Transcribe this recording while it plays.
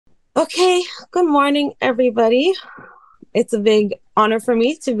Okay, good morning, everybody. It's a big honor for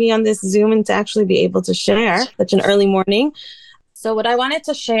me to be on this Zoom and to actually be able to share such an early morning. So, what I wanted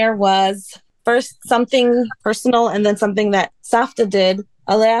to share was first something personal and then something that Safta did,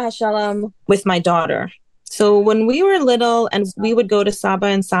 Alea Hashalom, with my daughter. So, when we were little and we would go to Saba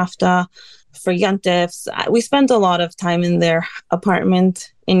and Safta for Yantifs, we spent a lot of time in their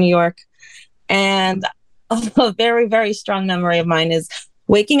apartment in New York. And a very, very strong memory of mine is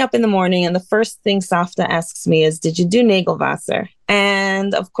waking up in the morning and the first thing Safta asks me is, did you do Nagelwasser?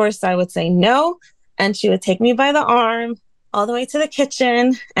 And of course I would say no. And she would take me by the arm all the way to the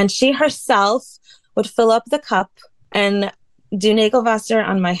kitchen and she herself would fill up the cup and do Nagelwasser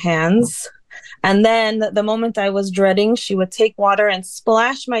on my hands. And then the moment I was dreading, she would take water and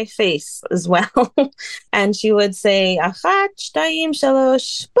splash my face as well. And she would say, Achat, shtayim,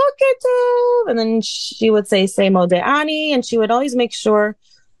 shalosh, boker tov. And then she would say Modeh Ani. And she would always make sure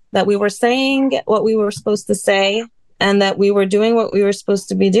that we were saying what we were supposed to say and that we were doing what we were supposed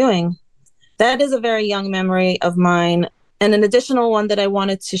to be doing. That is a very young memory of mine. And an additional one that I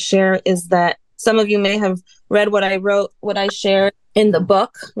wanted to share is that some of you may have read what I wrote, what I shared in the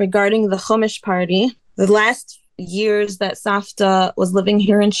book regarding the Chumash party. The last years that Safta was living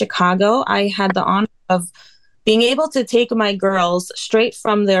here in Chicago, I had the honor of being able to take my girls straight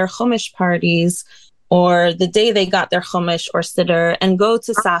from their Chumash parties or the day they got their Chumash or Siddur and go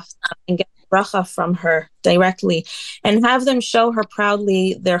to Safta and get bracha from her directly and have them show her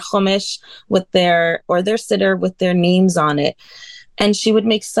proudly their Chumash with their Siddur with their names on it. And she would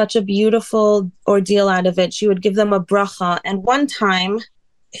make such a beautiful ordeal out of it. She would give them a bracha. And one time,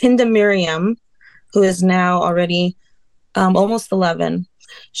 Hinda Miriam, who is now already almost 11,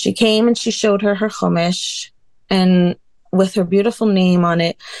 she came and she showed her Chumash and with her beautiful name on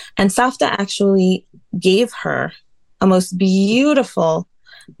it. And Safta actually gave her a most beautiful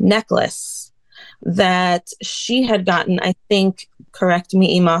necklace that she had gotten, I think, correct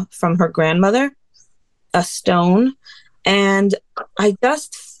me, Ima, from her grandmother, a stone. And I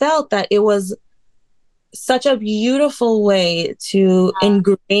just felt that it was such a beautiful way to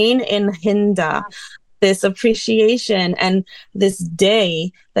ingrain in Hinda this appreciation and this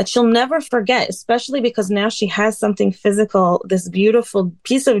day that she'll never forget, especially because now she has something physical, this beautiful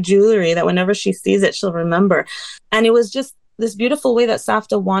piece of jewelry that whenever she sees it, she'll remember. And it was just this beautiful way that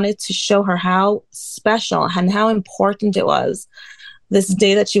Safta wanted to show her how special and how important it was this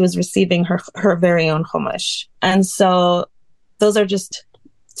day that she was receiving her very own Chumash. And so those are just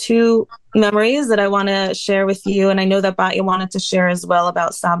two memories that I want to share with you. And I know that Batya wanted to share as well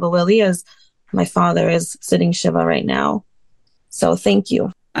about Saba Willie, as my father is sitting Shiva right now. So thank you.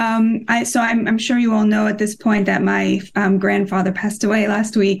 I'm sure you all know at this point that my grandfather passed away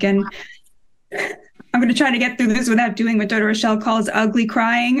last week, and I'm going to try to get through this without doing what Dr. Rochelle calls ugly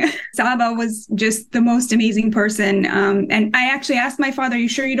crying. Saba was just the most amazing person. And I actually asked my father, are you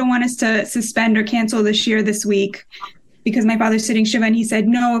sure you don't want us to suspend or cancel this year this week? Because my father's sitting Shiva, and he said,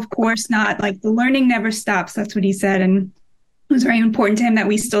 no, of course not. Like, the learning never stops. That's what he said. And it was very important to him that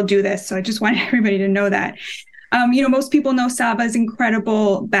we still do this. So I just wanted everybody to know that. Most people know Saba's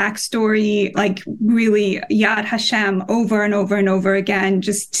incredible backstory, like really Yad Hashem over and over and over again,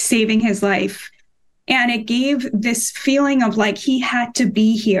 just saving his life. And it gave this feeling of like he had to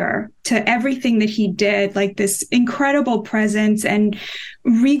be here to everything that he did, like this incredible presence and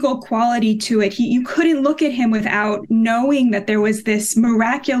regal quality to it. You couldn't look at him without knowing that there was this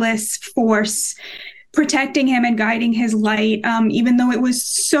miraculous force protecting him and guiding his light, even though it was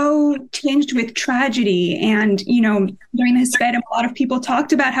so tinged with tragedy. And, during the Hesped, a lot of people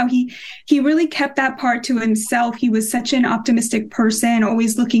talked about how he really kept that part to himself. He was such an optimistic person,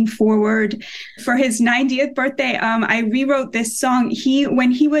 always looking forward. For his 90th birthday, I rewrote this song.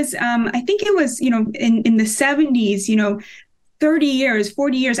 When he was, I think it was, in the 70s, 30 years,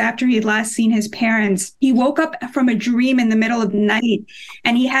 40 years after he had last seen his parents, he woke up from a dream in the middle of the night,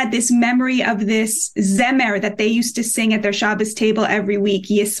 and he had this memory of this zemer that they used to sing at their Shabbos table every week,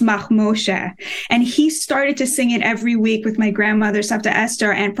 Yismach Moshe. And he started to sing it every week with my grandmother, Savta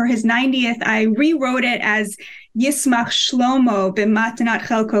Esther. And for his 90th, I rewrote it as Yismach Shlomo b'Matanat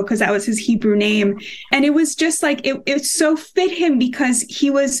Chelko, because that was his Hebrew name. And it was just like, it so fit him because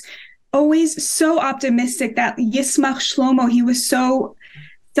he was always so optimistic that Yismach Shlomo, he was so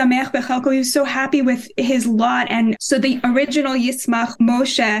Samech Bechelko, he was so happy with his lot. And so the original Yismach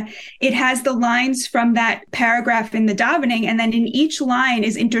Moshe, it has the lines from that paragraph in the davening, and then in each line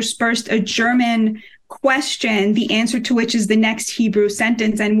is interspersed a German question, the answer to which is the next Hebrew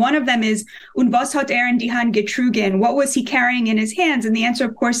sentence. And one of them is, Und was hat in die Hand getrugen? What was he carrying in his hands? And the answer,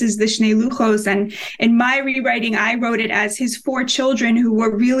 of course, is the Shnei Luchos. And in my rewriting, I wrote it as his 4 children who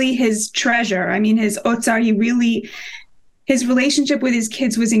were really his treasure. I mean, his Otzar, his relationship with his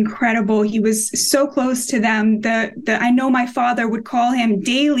kids was incredible. He was so close to them. I know my father would call him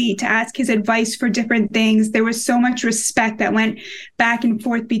daily to ask his advice for different things. There was so much respect that went back and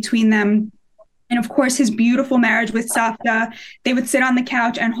forth between them. And of course, his beautiful marriage with Savta, they would sit on the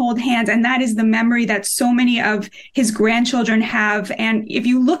couch and hold hands. And that is the memory that so many of his grandchildren have. And if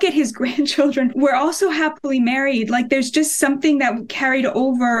you look at his grandchildren, we're also happily married. Like there's just something that carried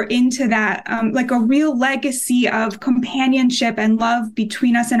over into that, like a real legacy of companionship and love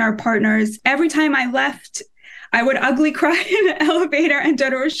between us and our partners. Every time I left, I would ugly cry in the elevator and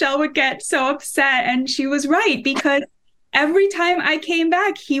Dr. Rochelle would get so upset. And she was right, because every time I came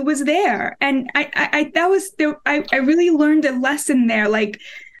back, he was there. And I really learned a lesson there, like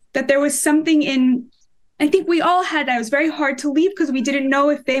that there was something in, I think we all had that. It was very hard to leave because we didn't know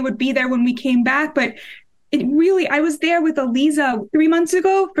if they would be there when we came back. But I was there with Aliza 3 months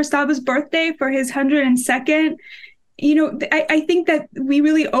ago for Saba's birthday for his 102nd. You know, I think that we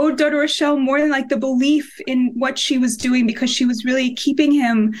really owed Dr. Rochelle more than like the belief in what she was doing, because she was really keeping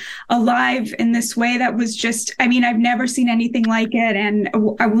him alive in this way that was just, I mean, I've never seen anything like it, and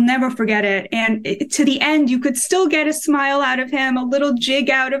I will never forget it. And to the end, you could still get a smile out of him, a little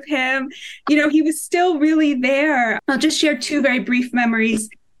jig out of him. You know, he was still really there. I'll just share 2 very brief memories.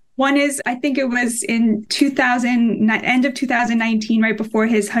 One is, I think it was in end of 2019, right before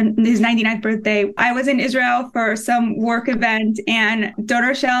his 99th birthday. I was in Israel for some work event, and Dr.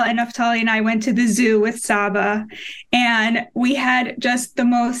 Rochelle and Naftali and I went to the zoo with Saba, and we had just the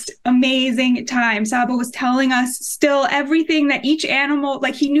most amazing time. Saba was telling us still everything that each animal,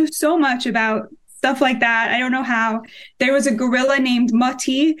 like he knew so much about stuff like that. I don't know how. There was a gorilla named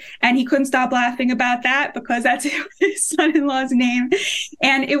Mati, and he couldn't stop laughing about that because that's his son-in-law's name.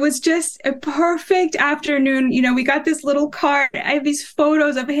 And it was just a perfect afternoon. You know, we got this little cart. I have these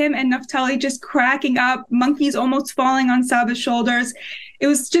photos of him and Naftali just cracking up, monkeys almost falling on Saba's shoulders. It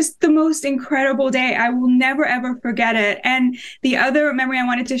was just the most incredible day. I will never, ever forget it. And the other memory I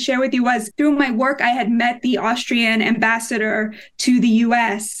wanted to share with you was through my work, I had met the Austrian ambassador to the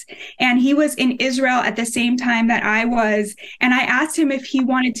US, and he was in Israel at the same time that I was. And I asked him if he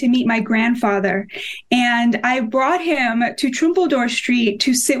wanted to meet my grandfather. And I brought him to Trumpeldor Street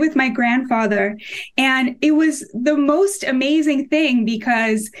to sit with my grandfather. And it was the most amazing thing,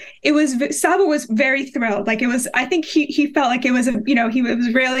 because Saba was very thrilled. Like it was, I think he felt like it was it was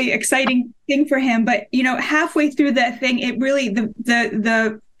a really exciting thing for him. But, you know, halfway through that thing, it really,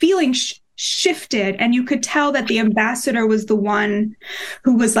 the feeling shifted, and you could tell that the ambassador was the one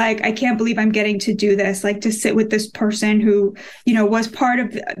who was like, I can't believe I'm getting to do this, like to sit with this person who, you know, was part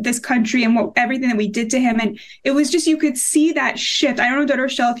of this country and everything that we did to him. And it was just, you could see that shift. I don't know, Dr.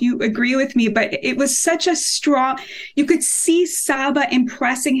 Rochelle, if you agree with me, but it was such a strong, you could see Saba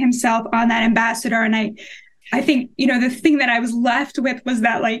impressing himself on that ambassador. And I think, you know, the thing that I was left with was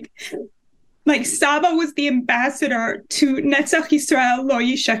that like Saba was the ambassador to Netzach Yisrael Lo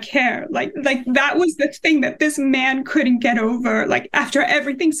Yishaker. Like that was the thing that this man couldn't get over, like after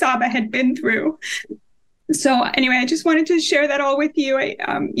everything Saba had been through. So anyway, I just wanted to share that all with you.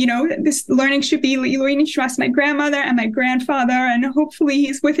 You know, this learning should be L'ilui Nishmas, my grandmother and my grandfather, and hopefully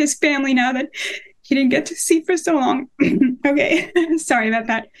he's with his family now that he didn't get to see for so long. Okay, sorry about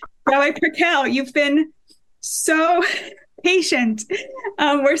that. Rabbi Perkel, you've been so patient.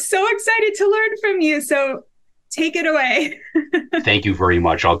 We're so excited to learn from you. So take it away. Thank you very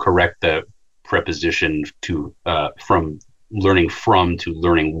much. I'll correct the preposition to from learning from to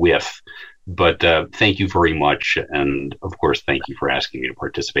learning with. But thank you very much. And of course, thank you for asking me to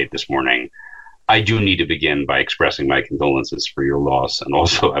participate this morning. I do need to begin by expressing my condolences for your loss, and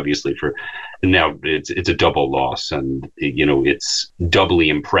also obviously for now it's a double loss. And, you know, it's doubly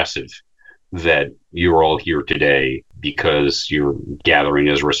impressive that you're all here today because you're gathering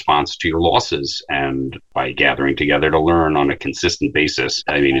as a response to your losses, and by gathering together to learn on a consistent basis.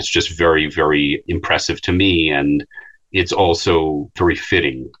 I mean, it's just very, very impressive to me. And it's also very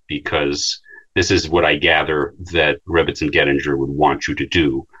fitting, because this is what I gather that Rebbetzin Gettinger would want you to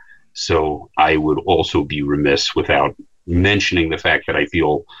do. So I would also be remiss without mentioning the fact that I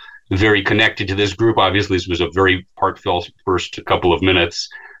feel very connected to this group. Obviously, this was a very heartfelt first couple of minutes,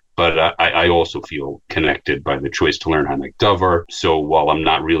 but I also feel connected by the choice to learn Hamek Davar. So while I'm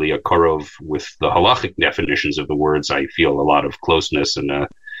not really a Korov with the halachic definitions of the words, I feel a lot of closeness and a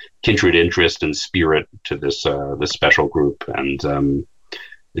kindred interest and spirit to this special group. And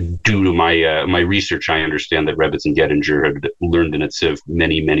due to my research, I understand that Rebbetzin Gettinger had learned the Netziv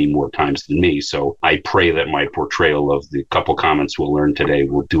many, many more times than me. So I pray that my portrayal of the couple comments we'll learn today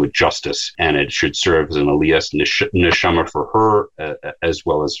will do it justice, and it should serve as an aliyas neshama for her as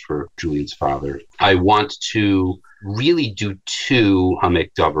well as for Julian's father. I want to really do two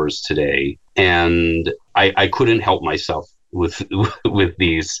Hamek Dovers today, and I couldn't help myself with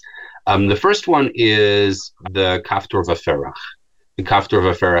these. The first one is the Kaftor Vaferach. The Kaftor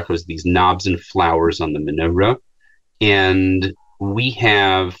Vaferach is these knobs and flowers on the menorah, and we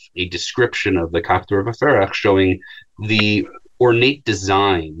have a description of the Kaftor Vaferach showing the ornate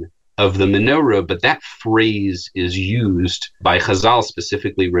design of the menorah, but that phrase is used by Chazal,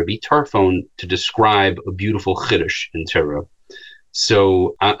 specifically Rabbi Tarfon, to describe a beautiful chiddush in Torah.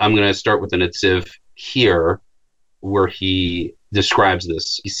 So I'm going to start with the Netziv here, where he describes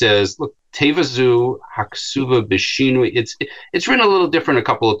this. He says, look, Tevazu Haksuva Bishinu. It's written a little different a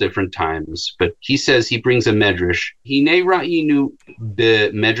couple of different times, but he says he brings a medrash. Hine ra'inu be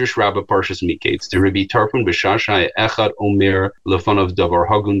medrash Rabba Parshas Miketz. The Rabbi Tarfon b'shashai echad omer lefonav davar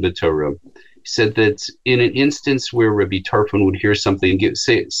hagun b'Torah. He said that in an instance where Rabbi Tarfon would hear something,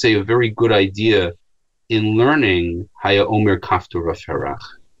 say a very good idea in learning Haya Omer Kaftor Vaferach,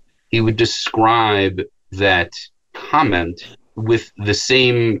 he would describe that comment with the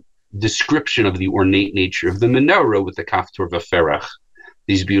same description of the ornate nature of the menorah with the Kaftor Vaferach,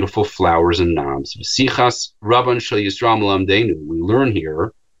 these beautiful flowers and knobs. Sichas Rabban Shel Yisrael Melamdenu, we learn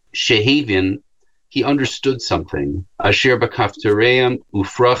here, Shehavin, he understood something. Asher b'kaftoreim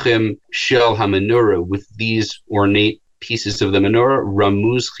ufrachim shel hamenorah, with these ornate pieces of the menorah,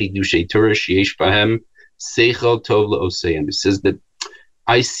 Ramuz Chidushay Torah sheyesh bahem seichel tov le'oseim. It says that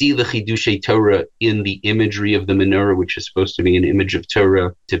I see the Chidushay Torah in the imagery of the menorah, which is supposed to be an image of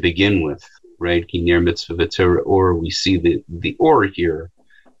Torah to begin with, right? Kinir mitzvah Torah, or we see the or here.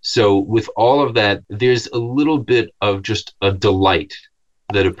 So with all of that, there's a little bit of just a delight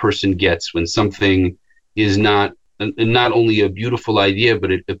that a person gets when something is not only a beautiful idea,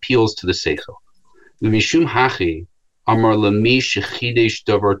 but it appeals to the seichel. Mishum hachi amar lami shechidesh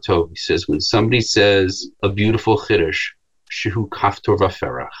davar tov. He says when somebody says a beautiful chiddush, Shehu Kaftor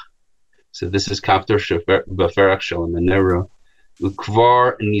Vaferach. So this is Kaftor Vaferach Shel Menorah.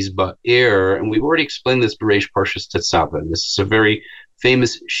 Ukvar Nizba'er, and we've already explained this Bereish Parshas Tetzaveh. And this is a very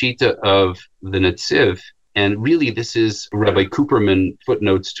famous shita of the Netziv, and really this is Rabbi Cooperman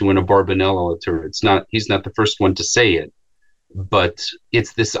footnotes to an Abarbanel Torah. He's not the first one to say it, but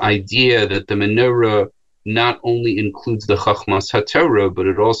it's this idea that the menorah not only includes the Chachmas HaTorah, but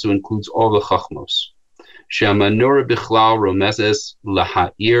it also includes all the Chachmos. She'amenorah bichlal romezes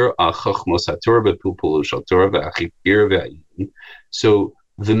laha'ir al chachmos haTorah b'pulpulu shel Torah v'achikir v'ayin. So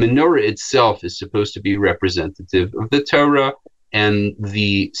the menorah itself is supposed to be representative of the Torah, and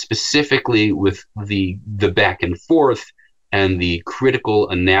specifically with the back and forth and the critical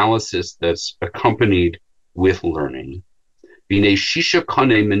analysis that's accompanied with learning. V'nei shisha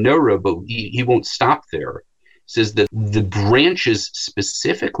kanei menorah, but he won't stop there. He says that the branches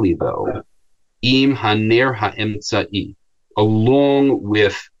specifically, though, Im haner ha'emtza'i, along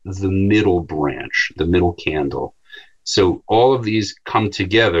with the middle branch, the middle candle. So all of these come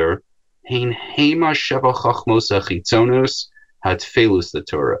together. Hein hema sheva chachmos achitzonos hatfelus the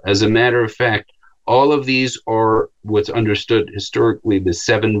Torah. As a matter of fact, all of these are what's understood historically the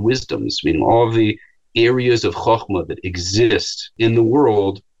seven wisdoms, meaning all of the areas of chachma that exist in the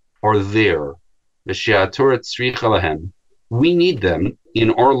world are there. V'she'atorah tzricha lahem. We need them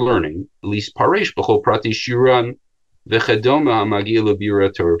in our learning, at least paresh b'chol prati shiran v'chedoma ha'magil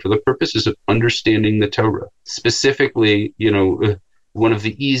l'bira Torah, for the purposes of understanding the Torah. Specifically, one of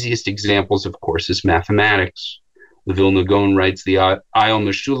the easiest examples, of course, is mathematics. The Vilna Gaon writes the Ayal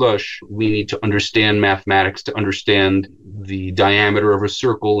Meshulash. We need to understand mathematics to understand the diameter of a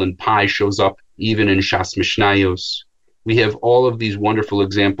circle, and pi shows up even in Shas Mishnayos. We have all of these wonderful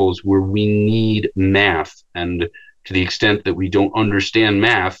examples where we need math, and to the extent that we don't understand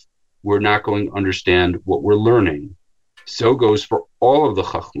math, we're not going to understand what we're learning. So goes for all of the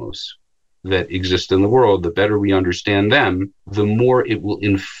chachmos that exist in the world. The better we understand them, the more it will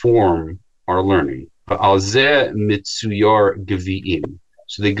inform our learning. Al zeh mitzuyar gvi'im.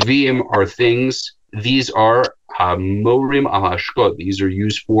 So the gvi'im are things, these are morim al hashkot. These are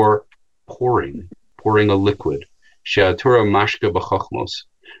used for pouring a liquid. She'atorah mashka b'chachmos.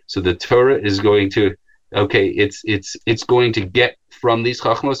 So the Torah is going to, it's going to get from these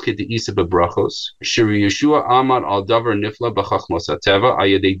chachmos k'de'isa b'brachos. Shiri Yeshua amad al davar nifla b'chachmos hateva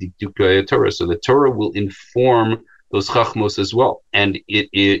ayadei dikdukei Torah. So the Torah will inform those chachmos as well, and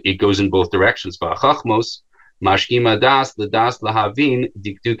it goes in both directions. V'chachmos Mashkima das l'das lahavin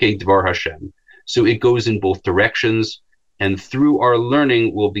dikduke dvar Hashem. So it goes in both directions, and through our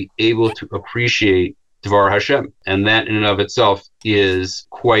learning, we'll be able to appreciate Dvar Hashem. And that in and of itself is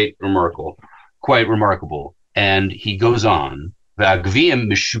quite remarkable. And he goes on, V'agviyim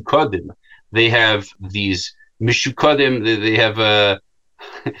mishukadim. They have these mishukadim, they have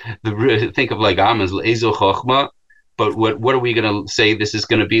think of like Amaz, Ezel Chochma, but what are we going to say? This is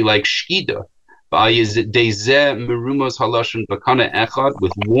going to be like Shkida. With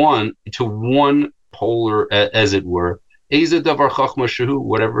one polar, as it were,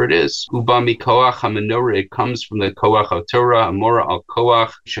 whatever it is. It comes from the koach of Torah, amora al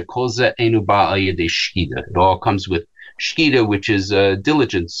koach, it all comes with shkida, which is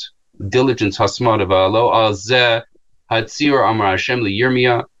diligence. Diligence,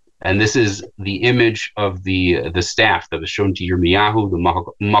 and this is the image of the staff that was shown to Yirmiyahu, the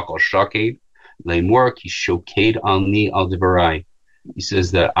Makal Shaked. He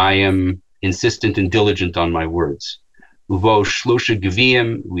says that I am insistent and diligent on my words. We have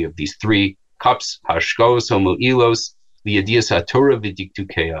these 3 cups, hashkos, homoilos, v'yadias haTorah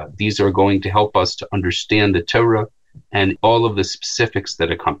v'diktukeya. These are going to help us to understand the Torah and all of the specifics that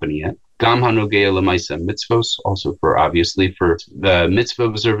accompany it. Gam hanogea l'maisa mitzvos, also for the mitzvah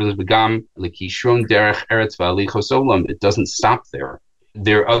observers, v'gam l'kishron derech eretz v'alichos olam. It doesn't stop there.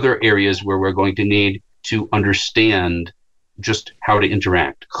 There are other areas where we're going to need to understand just how to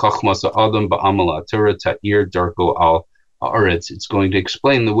interact. Chachmas ha'adam ba'amal ha'torah ta'ir darko al ha'aretz. It's going to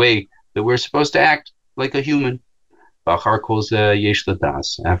explain the way that we're supposed to act like a human. B'achar kol zeh yesh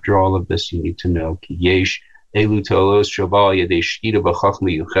ladas. After all of this, you need to know ki yesh elu tolos shabal yadei shkida b'chachma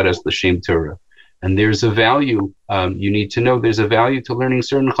yucheres l'shem Torah. And there's a value. You need to know there's a value to learning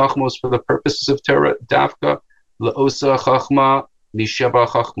certain chachmos for the purposes of Torah. Dafka la'osa chachma mishaba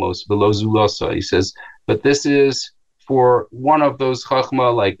chachmos v'lo zulasa. He says, but this is for one of those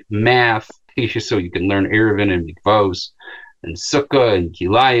chachma like math, so you can learn Eruvin and Mikvos and Sukkah and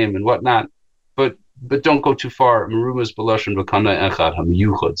Kilayim and whatnot. But don't go too far. Merumas b'lashon v'kana echad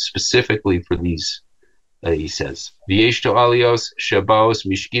hamiyuchad, specifically for these. He says, V'yeshto alios shabaos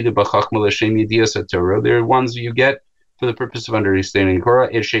mishkida b'chachma l'shem yedias haTorah. There are ones you get for the purpose of understanding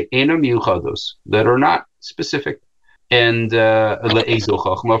Torah, she'ena miyuchados, that are not specific. And le'ezo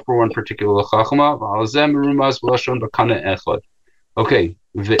chachma, for one particular chachma, v'alzeh merumas b'lashon v'kana echad. Okay,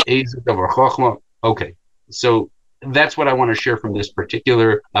 v'ezo davar chachma. Okay, so that's what I want to share from this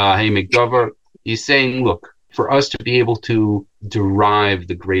particular Ha'emek Davar. He's saying, look, for us to be able to derive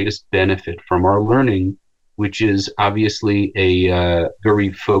the greatest benefit from our learning, which is obviously a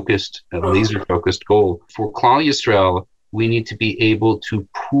very focused, laser-focused goal. For Klal Yisrael, we need to be able to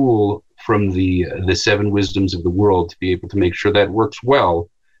pool from the 7 wisdoms of the world to be able to make sure that works well.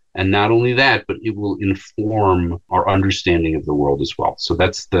 And not only that, but it will inform our understanding of the world as well. So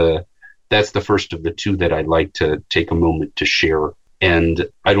that's the first of the 2 that I'd like to take a moment to share. And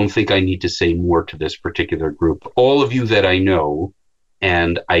I don't think I need to say more to this particular group. All of you that I know,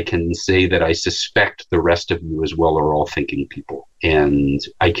 and I can say that I suspect the rest of you as well, are all thinking people. And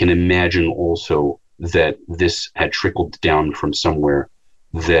I can imagine also that this had trickled down from somewhere,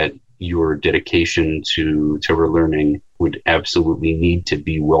 that your dedication to Torah learning would absolutely need to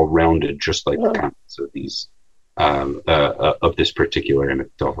be well-rounded, just like the comments of these of this particular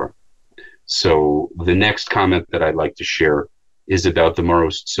Ha'emek Davar. So the next comment that I'd like to share is about the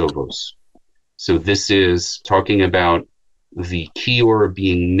Maros Tzovos. So this is talking about the kior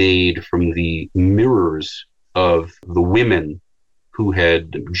being made from the mirrors of the women who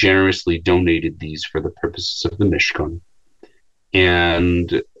had generously donated these for the purposes of the Mishkan.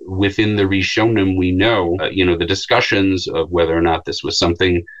 And within the Rishonim, we know, the discussions of whether or not this was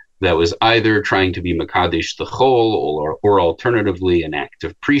something that was either trying to be Makadesh the Chol or alternatively an act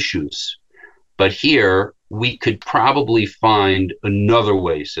of Prishus. But here, we could probably find another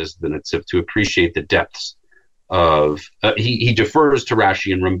way, says the Netziv, to appreciate the depths of... he defers to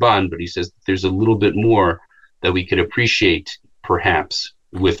Rashi and Ramban, but he says there's a little bit more that we could appreciate, perhaps,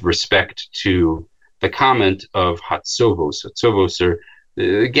 with respect to the comment of Hatzovos. Hatzovos are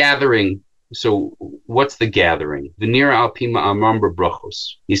the gathering. So what's the gathering? V'nira al pima amram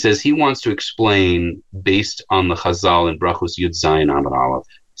brachos. He says he wants to explain based on the Chazal in Brachos Yud Zayin Amud Aleph.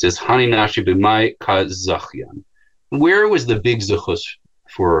 He says, Hani nashi b'mai ka zachyan. Where was the big zachus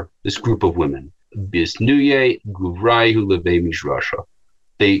for this group of women? Bisnuye guvrayu levei mishrasha.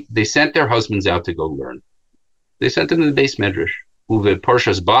 They sent their husbands out to go learn. They sent them to the Beis Medrash. Uve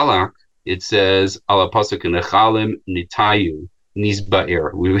Parshas Balak, it says, Ala pasuk nechalim nitayu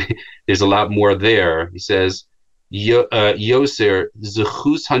nizba'er. There's a lot more there. He says, Yoser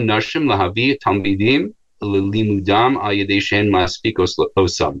zechus hanashim lahavi talmidim lelimudam al yedei she'en maspikos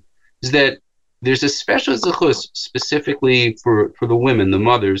osam, is that there's a special zechus specifically for the women, the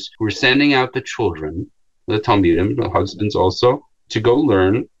mothers, who are sending out the children, the talmidim, the husbands also, to go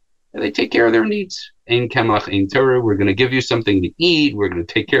learn, and they take care of their needs. Ein kamach ein Torah, we're going to give you something to eat, we're going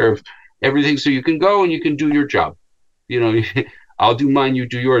to take care of everything so you can go and you can do your job. I'll do mine, you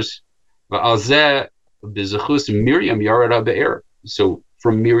do yours. So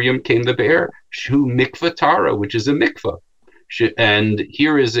from Miriam came the be'er, shu mikvah tara, which is a mikvah. And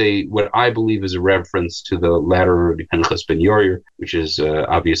here is what I believe is a reference to the latter Pinchas ben Yair, which is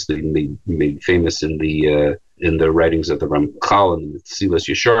obviously made famous in the writings of the Ramchal and the Tzilas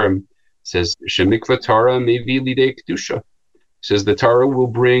Yesharim. Says shemikvah tara mevi lidei kedusha. Says the Tara will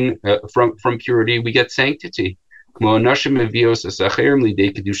bring from purity we get sanctity. The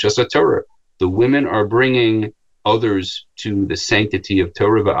women are bringing others to the sanctity of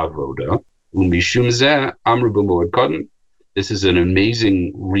Torah va'avoda. This is an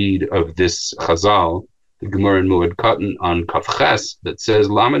amazing read of this Chazal, the Gemara in Moed Katan on Kafches, that says,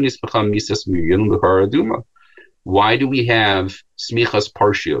 why do we have smichas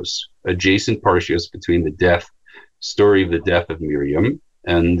parshios, adjacent parshios between the story of the death of Miriam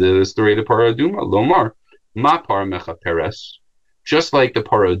and the story of the Paraduma? Lomar, ma par mecha peres. Just like the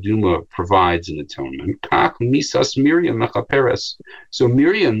Paraduma provides an atonement, kach misas Miriam mecha peres. So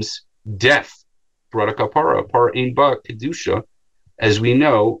Miriam's death brought a kapara, par ein ba kedusha. As we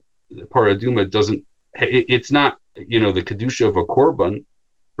know, the Paraduma doesn't, it's not, the kedusha of a korban,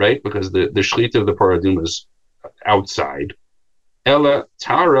 right? Because the shlita of the Paraduma is outside. Ella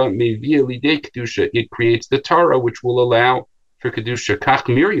Tara mevia lidei kedusha. It creates the Tara, which will allow for kedusha. Kach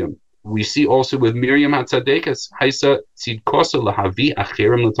Miriam. We see also with Miriam Hatzadekas, Haisa Tzidkosa lahavi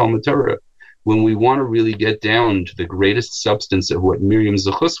acherim l'talmud Torah. When we want to really get down to the greatest substance of what Miriam's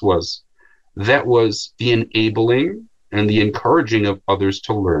zechus was, that was the enabling and the encouraging of others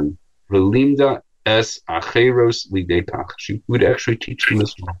to learn. V'limda es acheros lidei kach. She would actually teach them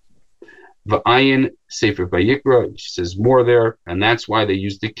as well. V'ayin Sefer Vayikra, she says more there, and that's why they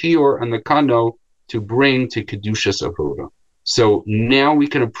use the kior and the kano to bring to Kedushas Avoda. So now we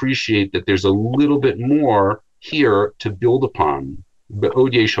can appreciate that there's a little bit more here to build upon. But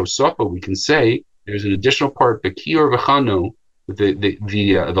Odyesh Hosafa, we can say there's an additional part, the kior v'chano,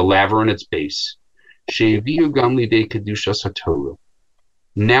 the laver in its base. Sheviu gam lidei Kedushas HaTorah.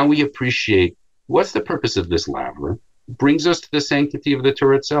 Now we appreciate what's the purpose of this laver. Brings us to the sanctity of the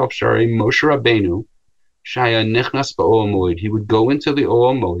Torah itself. Shari Moshe Rabbeinu, Shaya Nichnas Ba'ol Moed. He would go into the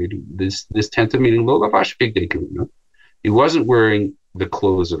Ol Moed, this tent of meeting, Lo Lavash Bigdei Kavuna. He wasn't wearing the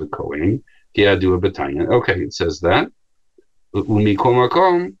clothes of the Kohen. He had to do a B'tanya. Okay, it says that. Umikol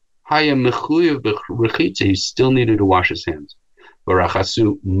Makom, Haya Mechuyev B'Rechitza. He still needed to wash his hands.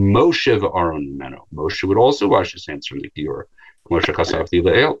 Barachasu Moshe V'Aaron Meno. Moshe would also wash his hands from the Kior. Moshe Chasafti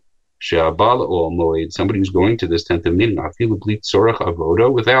Le'el. Somebody who's going to this tent of meeting, without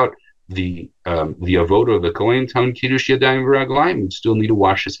the avoda of the Kohen, would still need to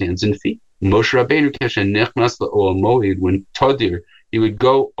wash his hands and feet. Moshe Rabbeinu when Tadir, he would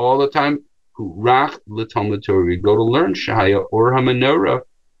go all the time. He'd go to learn Shahaya or HaMenorah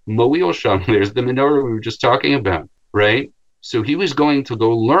Moil Sham. There's the menorah we were just talking about, right? So he was going to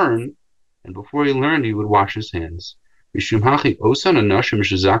go learn, and before he learned, he would wash his hands.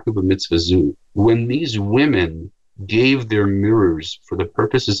 When these women gave their mirrors for the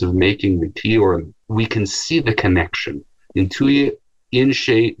purposes of making the kior, we can see the connection. These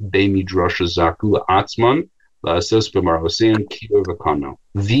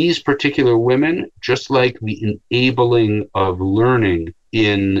particular women, just like the enabling of learning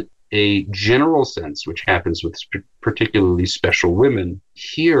in a general sense, which happens with particularly special women,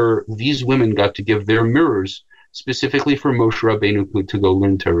 here these women got to give their mirrors specifically for Moshe Rabbeinu to go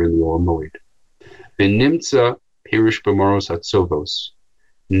learn Torah in the Ol Moed. V'nimtza pirish b'moros hatzovos.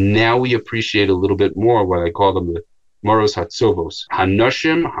 Now we appreciate a little bit more what I call them the moros hatzovos.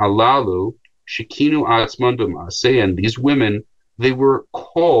 Hanoshim halalu shekinu atzman b'maaseh. And these women, they were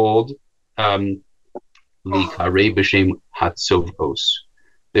called likarei b'shem hatzovos.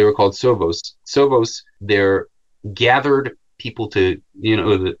 They were called sovos. Sovos, they're gathered people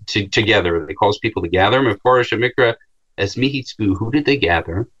together. They calls people to gather. Meforish Mikra as mihitzbu. Who did they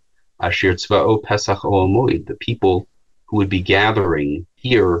gather? Asher tzva'o Pesach Ol Moed. The people who would be gathering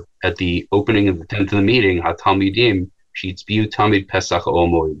here at the opening of the tent of the meeting. HaTalmidim she'itzbiu Talmid Pesach Ol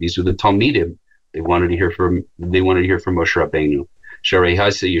Moed. These were the Talmidim. They wanted to hear from Moshe Rabbeinu. Sharei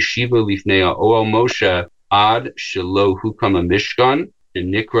Hasa Yeshiva Lifnei Ol Moshe Ad Shelo Hukam Mishkan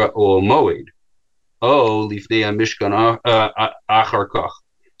Nikra Ol Moed. Oh, Lifnei Mishkan Achar Kach.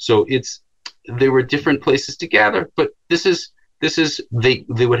 So it's there were different places to gather, but this is they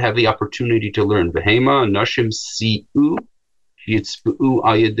would have the opportunity to learn. V'hema nashim si'u yitzbu'u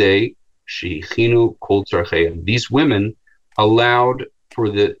ayadei sheichinu kol tzarcheihem. These women allowed for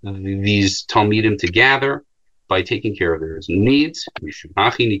these talmidim to gather by taking care of their needs.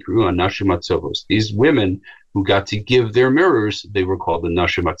 These women who got to give their mirrors, they were called the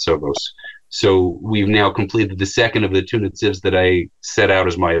nashim atzovos. So we've now completed the second of the two nitzivs that I set out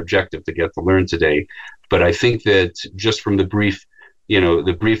as my objective to get to learn today. But I think that just from the brief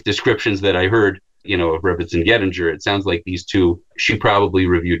descriptions that I heard, of Rebbetzin Gettinger, it sounds like these two, she probably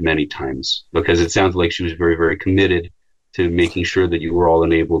reviewed many times, because it sounds like she was very, very committed to making sure that you were all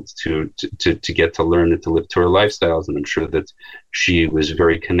enabled to get to learn and to live Torah lifestyles. And I'm sure that she was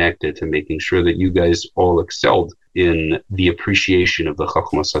very connected to making sure that you guys all excelled in the appreciation of the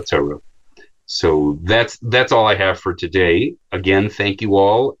Chachmas HaTorah. So that's all I have for today. Again, thank you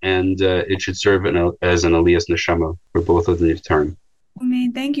all, and it should serve as an Aliyas Neshama for both of the Niftarim.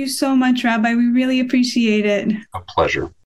 Thank you so much, Rabbi. We really appreciate it. A pleasure.